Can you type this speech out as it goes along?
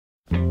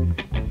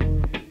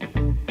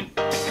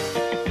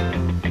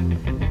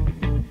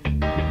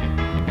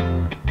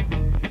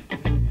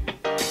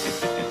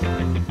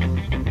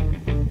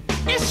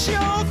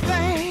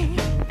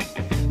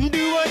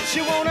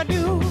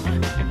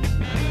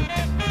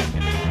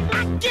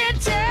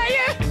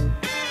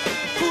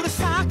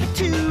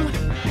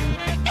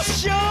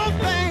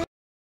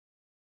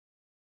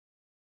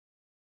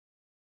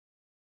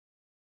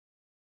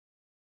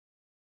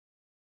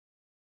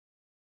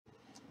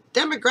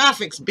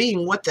demographics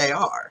being what they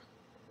are,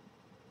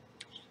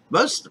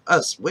 most of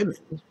us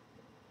women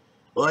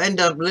will end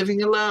up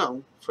living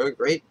alone for a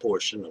great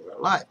portion of our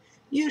life,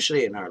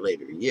 usually in our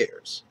later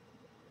years.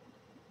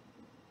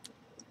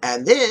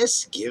 And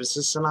this gives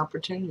us an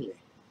opportunity.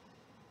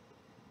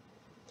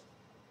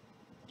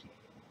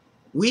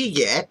 We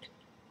get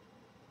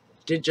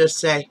to just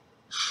say,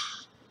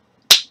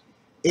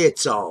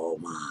 it's all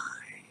mine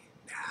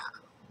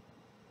now.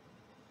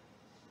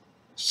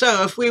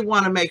 So if we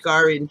want to make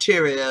our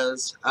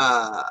interiors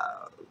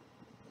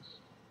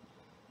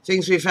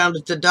things we found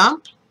at the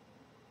dump,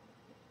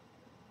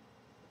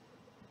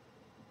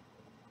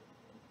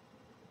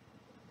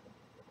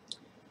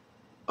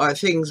 or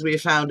things we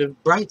found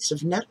of Brights of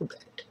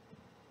Nettlebed,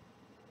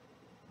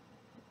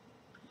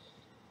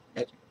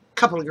 at a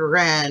couple of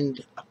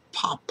grand a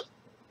pop,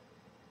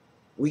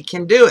 we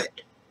can do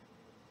it.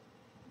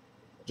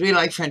 We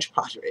like French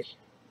pottery,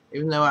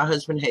 even though our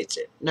husband hates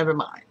it. Never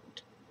mind.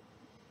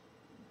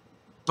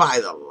 Buy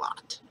the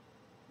lot.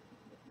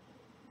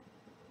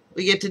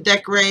 We get to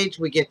decorate,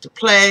 we get to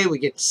play, we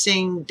get to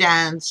sing,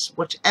 dance,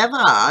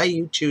 whatever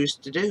you choose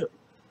to do.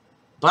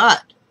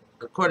 But,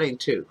 according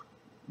to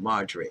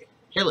Marjorie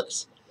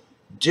Hillis,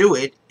 do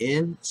it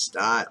in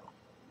style.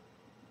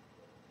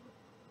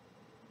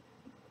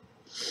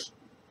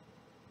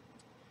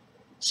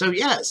 So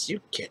yes, you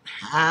can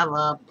have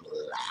a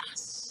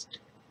blast.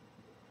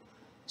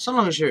 So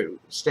long as you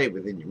stay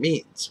within your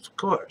means, of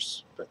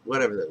course. But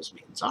whatever those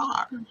means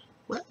are,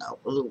 well,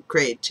 a little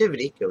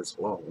creativity goes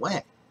a long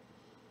way.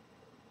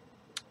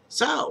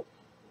 So,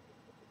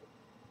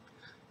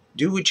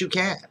 do what you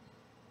can.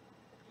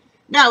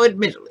 Now,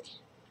 admittedly,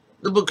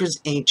 the book is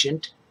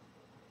ancient,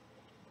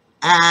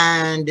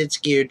 and it's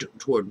geared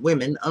toward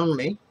women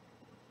only,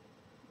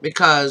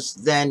 because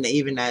then,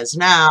 even as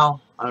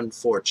now,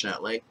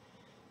 unfortunately,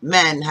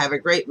 men have a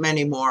great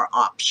many more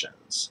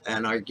options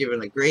and are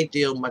given a great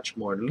deal much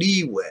more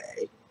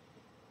leeway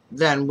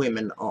than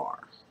women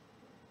are.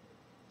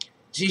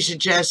 She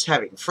suggests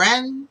having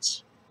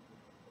friends,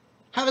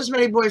 have as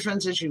many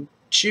boyfriends as you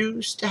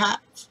choose to have,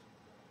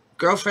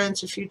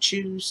 girlfriends if you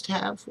choose to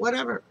have,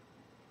 whatever.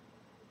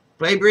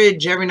 Play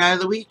bridge every night of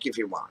the week if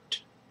you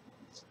want.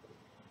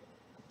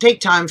 Take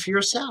time for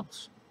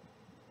yourself.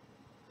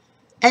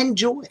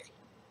 Enjoy.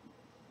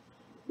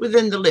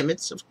 Within the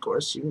limits, of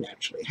course, you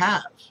naturally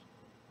have.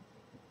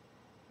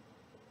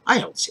 I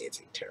don't see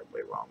anything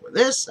terribly wrong with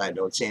this. I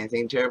don't see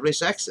anything terribly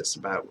sexist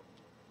about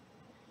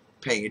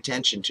paying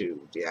attention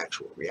to the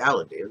actual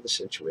reality of the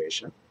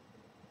situation.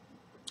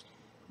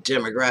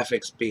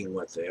 Demographics being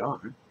what they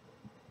are.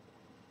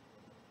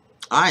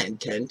 I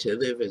intend to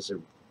live as a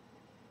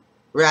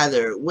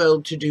rather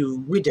well-to-do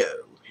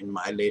widow in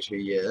my later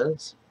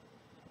years,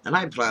 and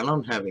I plan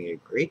on having a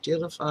great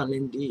deal of fun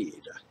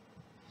indeed.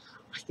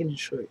 I can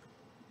assure you.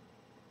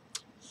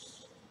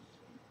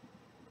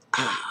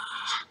 A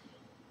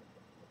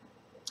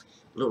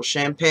little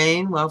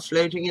champagne while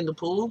floating in the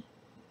pool?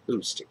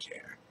 Who's to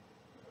care?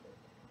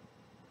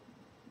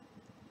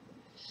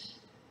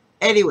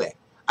 Anyway,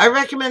 I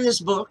recommend this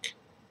book.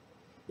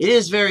 It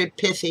is very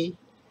pithy,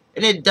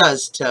 and it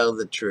does tell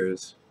the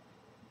truth.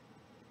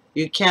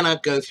 You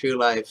cannot go through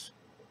life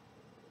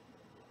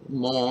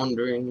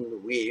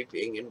maundering,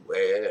 weeping, and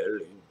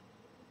wailing.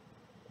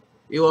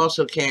 You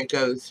also can't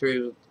go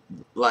through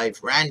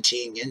life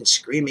ranting and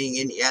screaming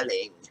and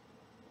yelling.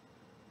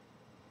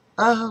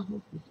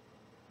 Oh,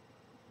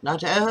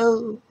 not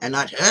oh, and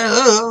not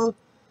oh.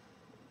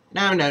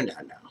 No, no, no,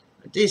 no.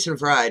 A decent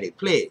variety,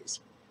 please.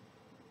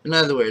 In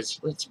other words,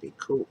 let's be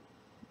cool.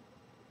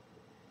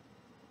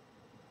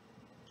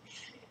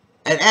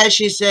 And as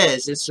she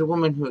says, it's the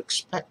woman who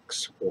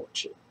expects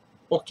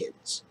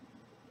orchids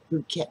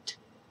who get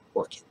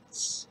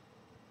orchids.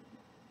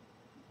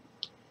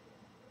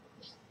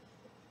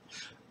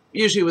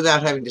 Usually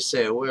without having to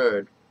say a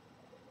word.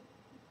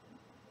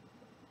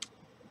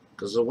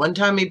 Because the one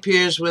time he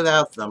appears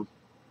without them,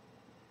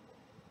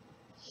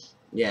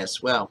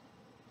 yes, well,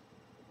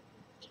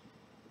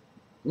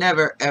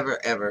 never, ever,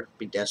 ever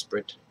be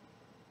desperate.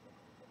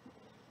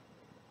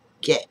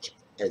 Get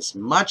as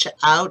much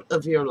out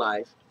of your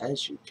life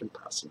as you can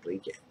possibly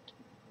get.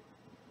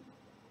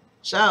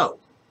 So,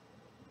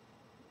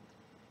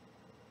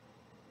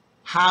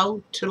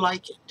 how to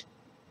like it?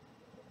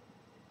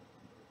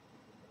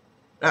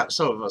 Now,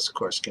 some of us, of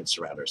course, can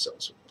surround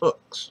ourselves with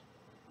books.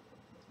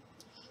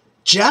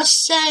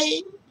 Just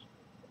saying.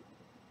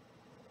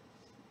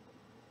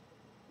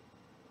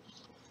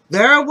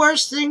 There are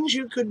worse things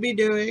you could be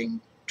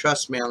doing.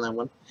 Trust me on that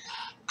one.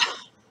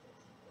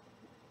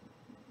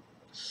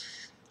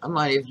 I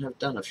might even have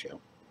done a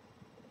few.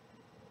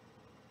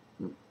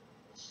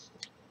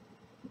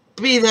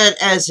 Be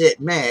that as it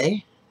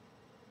may,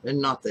 and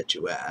not that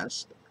you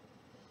asked,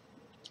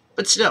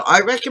 but still,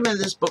 I recommend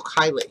this book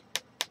highly.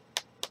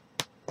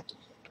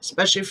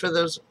 Especially for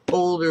those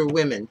older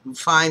women who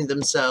find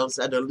themselves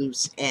at a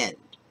loose end.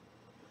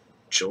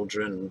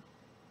 Children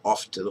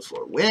off to the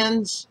four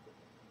winds,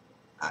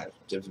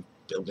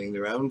 building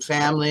their own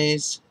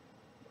families,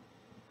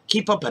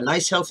 Keep up a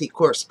nice, healthy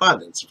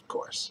correspondence, of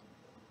course.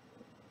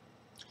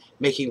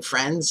 Making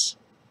friends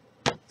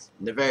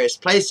in the various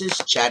places,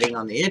 chatting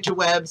on the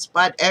interwebs,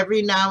 but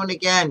every now and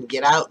again,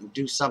 get out and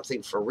do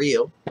something for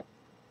real.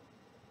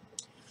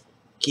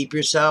 Keep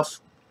yourself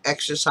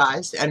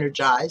exercised,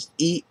 energized,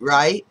 eat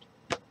right,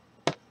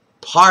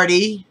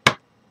 party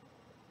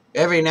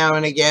every now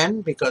and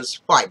again, because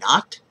why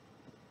not?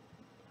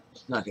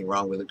 There's nothing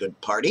wrong with a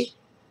good party,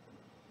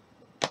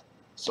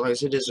 as long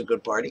as it is a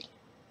good party.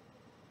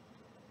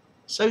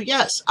 So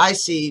yes, I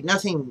see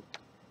nothing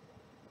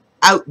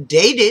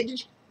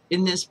outdated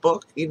in this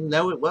book, even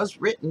though it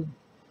was written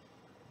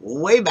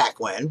way back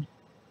when,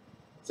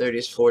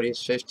 30s,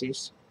 40s,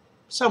 50s,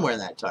 somewhere in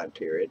that time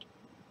period.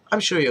 I'm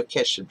sure you'll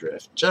catch the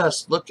drift.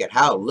 Just look at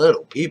how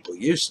little people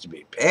used to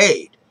be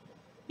paid.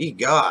 Ye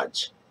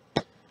gods.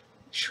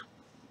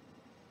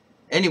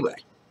 Anyway,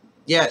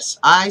 yes,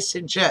 I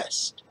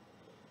suggest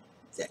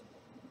that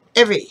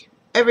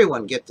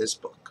everyone get this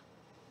book,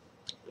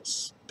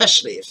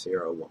 especially if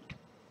you're a woman.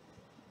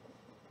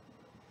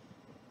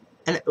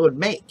 And it would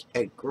make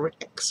a great,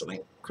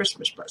 excellent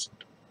Christmas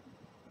present,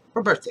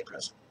 or birthday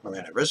present, or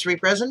anniversary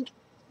present.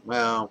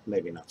 Well,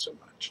 maybe not so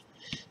much.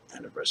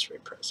 Anniversary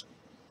present.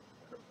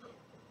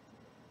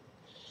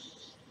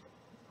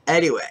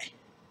 Anyway,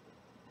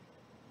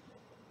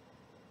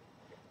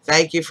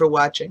 thank you for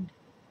watching,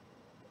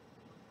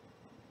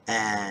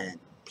 and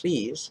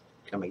please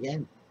come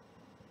again.